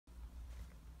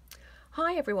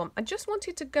Hi everyone, I just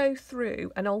wanted to go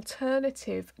through an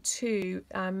alternative to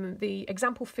the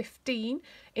example 15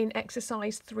 in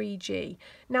exercise 3G.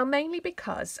 Now mainly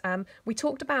because we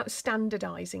talked about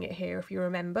standardising it here, if you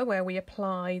remember, where we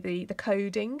apply the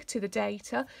coding to the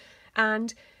data,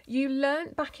 and you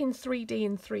learnt back in 3D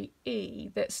and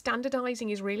 3E that standardising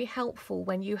is really helpful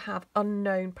when you have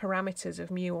unknown parameters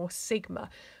of mu or sigma.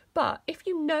 But if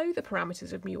you know the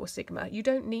parameters of mu or sigma, you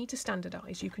don't need to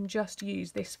standardise. You can just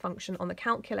use this function on the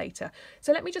calculator.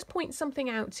 So let me just point something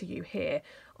out to you here.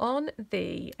 On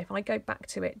the, if I go back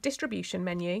to it, distribution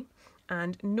menu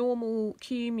and normal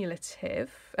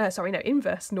cumulative,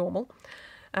 inverse normal,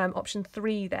 option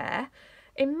 3 there.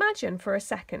 Imagine for a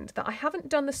second that I haven't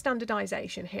done the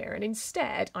standardisation here, and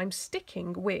instead I'm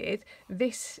sticking with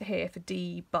this here for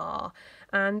d bar,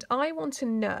 and I want to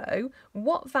know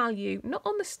what value, not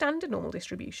on the standard normal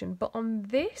distribution, but on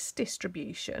this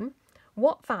distribution,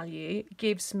 what value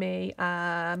gives me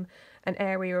an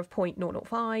area of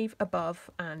 0.005 above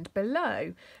and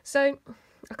below. So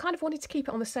I kind of wanted to keep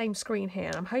it on the same screen here,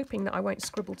 and I'm hoping that I won't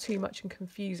scribble too much and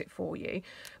confuse it for you,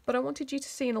 but I wanted you to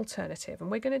see an alternative, and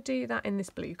we're going to do that in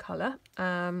this blue colour.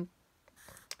 And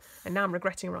now I'm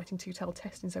regretting writing two-tailed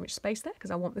test in so much space there because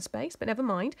I want the space, but never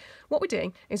mind. What we're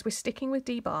doing is we're sticking with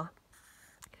d bar,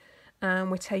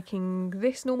 and we're taking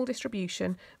this normal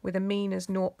distribution with a mean as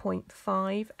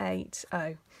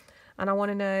 0.580, and I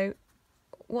want to know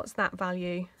what's that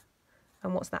value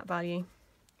and what's that value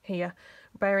here,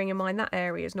 bearing in mind that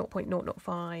area is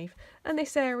 0.005 and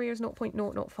this area is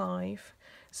 0.005.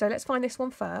 So let's find this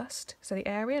one first. So the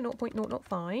area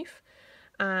 0.005,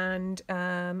 and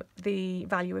the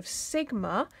value of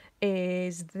sigma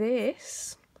is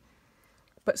this,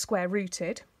 but square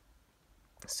rooted.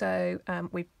 So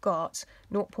we've got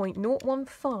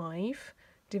 0.015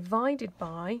 divided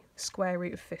by square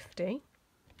root of 50,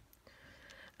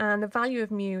 and the value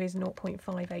of mu is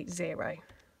 0.580.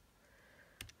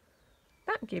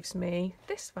 That gives me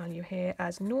this value here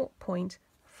as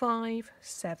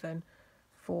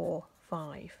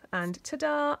 0.5745, and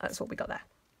ta-da, that's what we got there.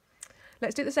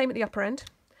 Let's do the same at the upper end,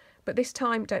 but this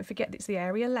time don't forget it's the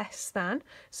area less than,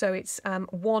 so it's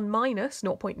 1 minus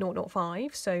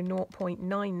 0.005, so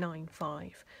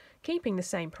 0.995, keeping the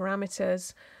same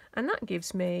parameters, and that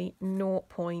gives me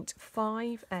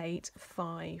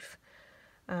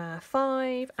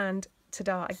 0.5855, and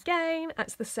ta-da again,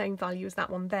 that's the same value as that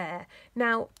one there.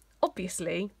 Now,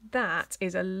 obviously, that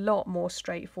is a lot more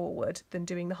straightforward than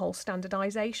doing the whole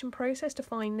standardisation process to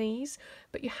find these,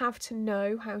 but you have to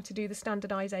know how to do the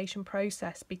standardisation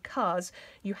process, because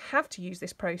you have to use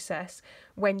this process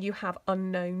when you have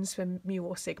unknowns for mu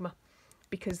or sigma,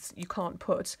 because you can't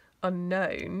put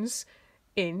unknowns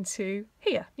into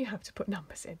here. You have to put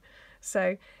numbers in.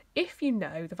 So if you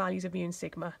know the values of mu and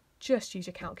sigma, just use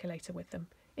your calculator with them.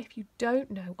 If you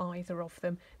don't know either of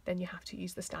them, then you have to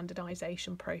use the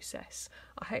standardisation process.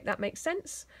 I hope that makes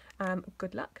sense.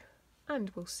 Good luck, and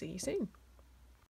we'll see you soon.